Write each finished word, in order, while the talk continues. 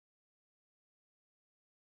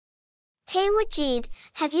Hey Wajid,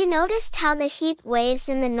 have you noticed how the heat waves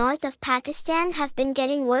in the north of Pakistan have been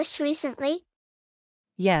getting worse recently?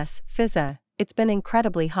 Yes, Fizza, it's been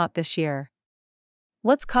incredibly hot this year.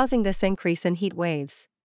 What's causing this increase in heat waves?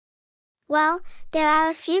 Well, there are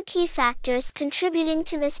a few key factors contributing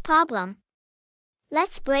to this problem.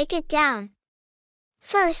 Let's break it down.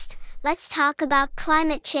 First, let's talk about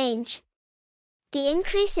climate change. The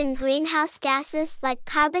increase in greenhouse gases like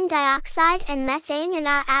carbon dioxide and methane in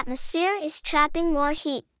our atmosphere is trapping more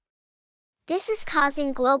heat. This is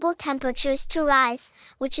causing global temperatures to rise,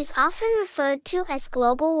 which is often referred to as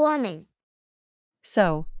global warming.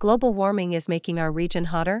 So, global warming is making our region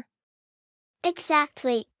hotter?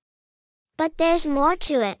 Exactly. But there's more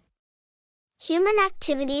to it. Human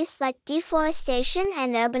activities like deforestation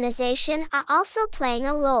and urbanization are also playing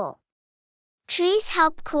a role. Trees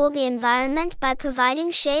help cool the environment by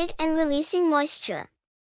providing shade and releasing moisture.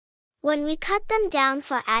 When we cut them down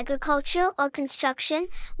for agriculture or construction,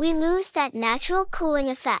 we lose that natural cooling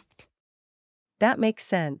effect. That makes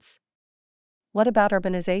sense. What about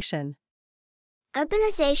urbanization?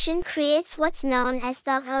 Urbanization creates what's known as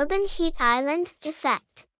the urban heat island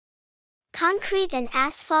effect. Concrete and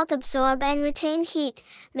asphalt absorb and retain heat,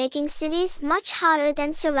 making cities much hotter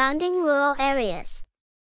than surrounding rural areas.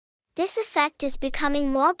 This effect is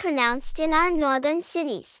becoming more pronounced in our northern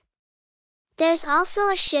cities. There's also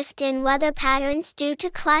a shift in weather patterns due to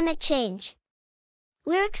climate change.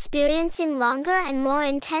 We're experiencing longer and more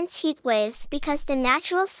intense heat waves because the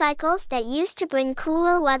natural cycles that used to bring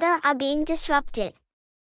cooler weather are being disrupted.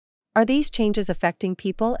 Are these changes affecting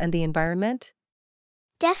people and the environment?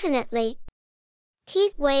 Definitely.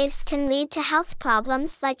 Heat waves can lead to health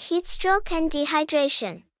problems like heat stroke and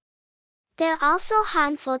dehydration. They're also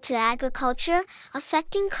harmful to agriculture,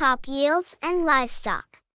 affecting crop yields and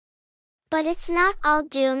livestock. But it's not all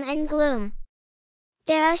doom and gloom.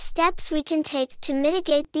 There are steps we can take to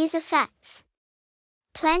mitigate these effects.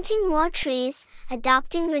 Planting more trees,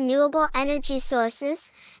 adopting renewable energy sources,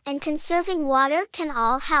 and conserving water can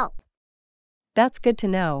all help. That's good to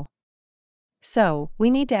know. So, we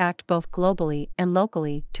need to act both globally and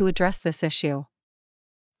locally to address this issue.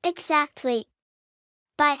 Exactly.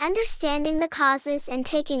 By understanding the causes and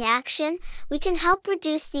taking action, we can help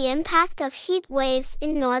reduce the impact of heat waves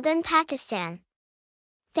in northern Pakistan.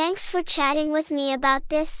 Thanks for chatting with me about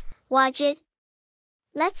this, Wajid.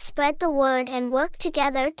 Let's spread the word and work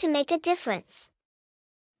together to make a difference.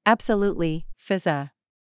 Absolutely, Fizza.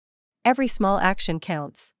 Every small action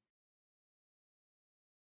counts.